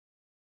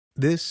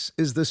This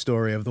is the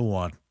story of the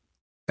one.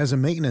 As a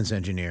maintenance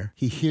engineer,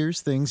 he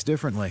hears things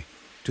differently.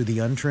 To the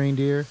untrained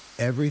ear,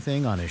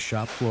 everything on his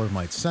shop floor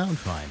might sound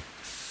fine,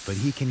 but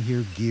he can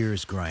hear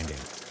gears grinding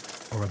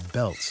or a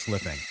belt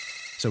slipping.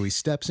 So he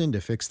steps in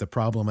to fix the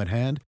problem at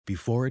hand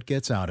before it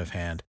gets out of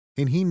hand.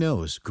 And he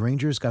knows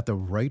Grainger's got the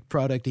right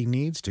product he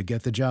needs to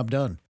get the job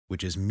done,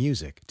 which is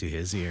music to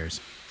his ears.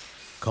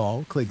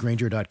 Call, click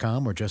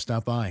Grainger.com, or just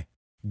stop by.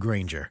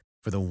 Grainger,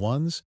 for the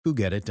ones who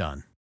get it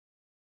done.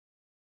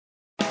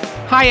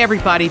 Hi,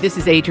 everybody. This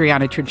is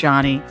Adriana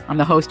Trajani. I'm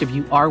the host of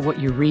You Are What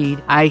You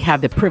Read. I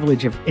have the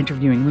privilege of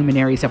interviewing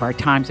luminaries of our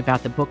times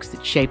about the books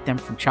that shaped them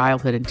from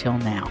childhood until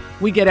now.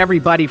 We get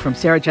everybody from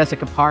Sarah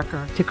Jessica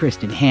Parker to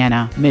Kristen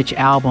Hanna, Mitch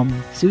Albom,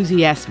 Susie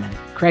Essman,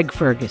 Craig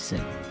Ferguson,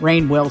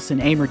 Rainn Wilson,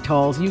 Amor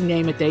Tolls, you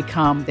name it, they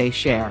come, they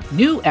share.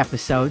 New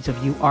episodes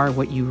of You Are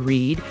What You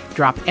Read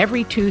drop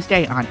every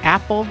Tuesday on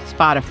Apple,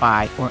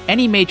 Spotify, or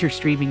any major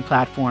streaming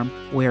platform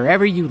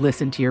wherever you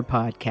listen to your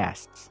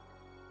podcasts.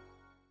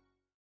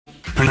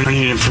 I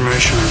need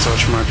information. I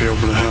thought you might be able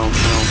to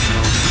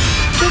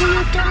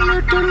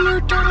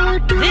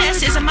help.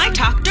 This is a My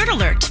Talk Dirt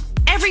Alert.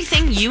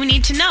 Everything you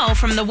need to know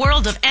from the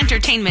world of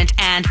entertainment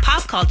and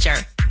pop culture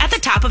at the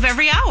top of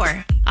every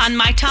hour on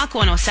My Talk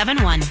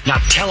 107.1. Now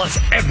tell us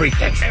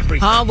everything.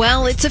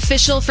 Well, it's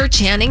official for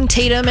Channing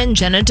Tatum and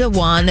Jenna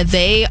Dewan.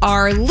 They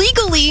are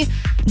legally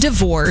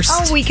divorced.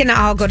 Oh, we can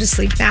all go to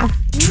sleep now.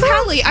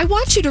 Truly, I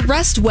want you to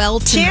rest well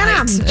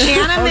tonight.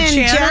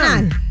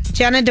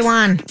 Jenna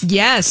Dewan.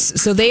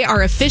 Yes, so they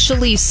are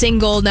officially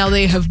single. Now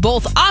they have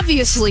both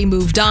obviously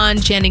moved on.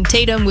 Channing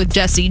Tatum with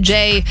Jessie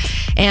J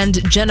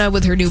and Jenna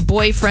with her new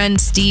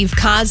boyfriend, Steve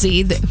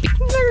Kazi.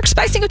 They're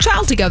expecting a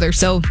child together,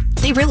 so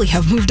they really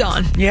have moved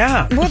on.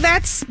 Yeah. Well,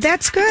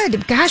 that's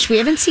good. Gosh, we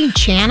haven't seen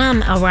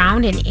Channing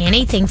around in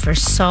anything for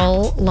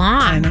so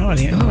long. I know.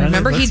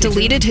 Remember he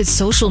deleted his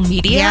social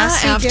media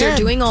after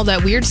doing all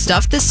that weird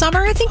stuff this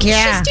summer? I think he's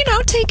just,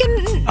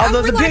 taking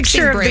Although the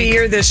picture of the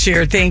year this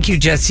year, thank you,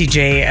 Jessie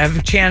J,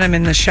 of Channing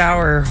in the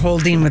shower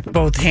holding with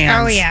both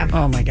hands. Oh, yeah.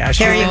 Oh, my gosh.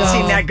 There you haven't go.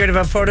 seen that good of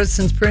a photo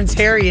since Prince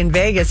Harry in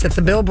Vegas at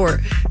the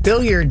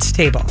billiards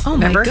table. Oh,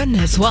 Remember? my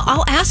goodness. Well,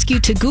 I'll ask you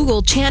to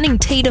Google Channing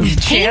Tatum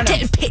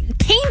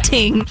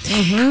painting.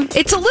 Mm-hmm.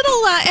 It's a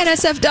little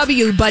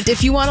NSFW, but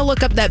if you want to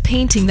look up that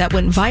painting that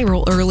went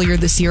viral earlier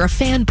this year, a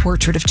fan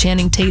portrait of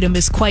Channing Tatum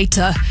is quite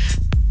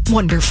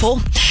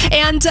wonderful.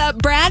 And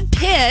Brad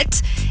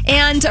Pitt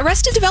and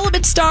Arrested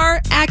Development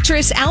star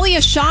actress Alia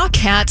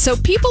Shawkat. So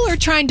people are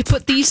trying to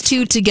put these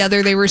two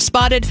together. They were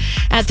spotted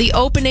at the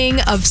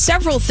opening of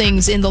several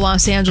things in the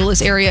Los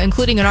Angeles area,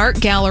 including an art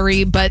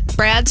gallery. But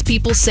Brad's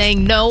people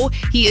saying no,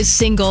 he is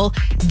single.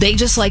 They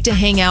just like to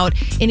hang out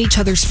in each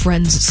other's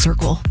friends'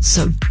 circle.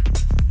 So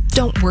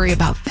don't worry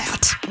about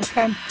that.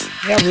 Okay.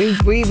 Yeah,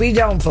 we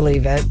don't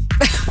believe it.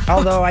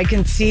 Although I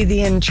can see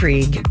the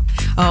intrigue.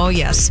 Oh,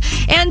 yes.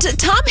 And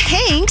Tom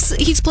Hanks,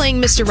 he's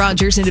playing Mr.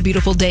 Rogers in A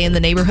Beautiful Day in the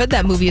Neighborhood.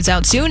 That movie is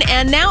out soon.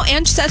 And now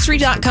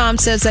Ancestry.com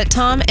says that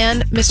Tom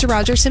and Mr.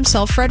 Rogers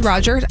himself, Fred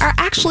Rogers, are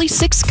actually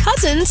 6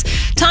 cousins.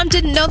 Tom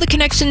didn't know the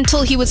connection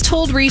until he was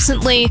told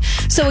recently.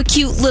 So a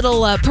cute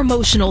little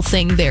promotional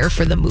thing there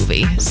for the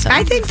movie. So.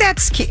 I think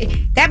that's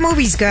cute. That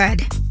movie's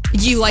good.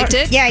 You liked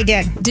it? Yeah, I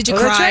did. Did you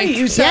That's cry? right.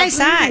 You saw I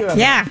saw it.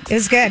 Yeah, it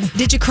was good.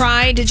 Did you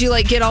cry? Did you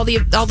get all the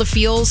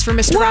feels for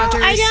Mr. Well,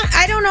 Rogers?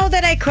 I don't know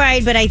that I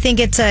cried, but I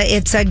think it's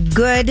a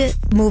good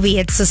movie.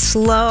 It's a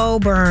slow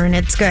burn.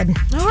 It's good.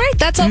 All right,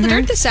 that's all the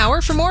dirt this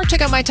hour. For more,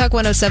 check out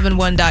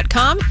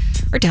mytalk1071.com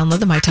or download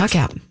the MyTalk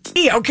app.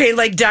 Okay,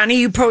 like Donnie,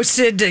 you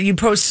posted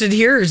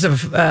yours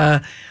of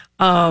the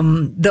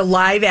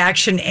live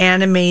action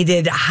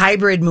animated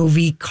hybrid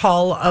movie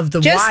Call of the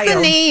Wild. Just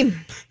the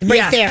name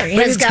there.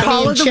 But it's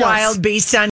Call of the Wild, based on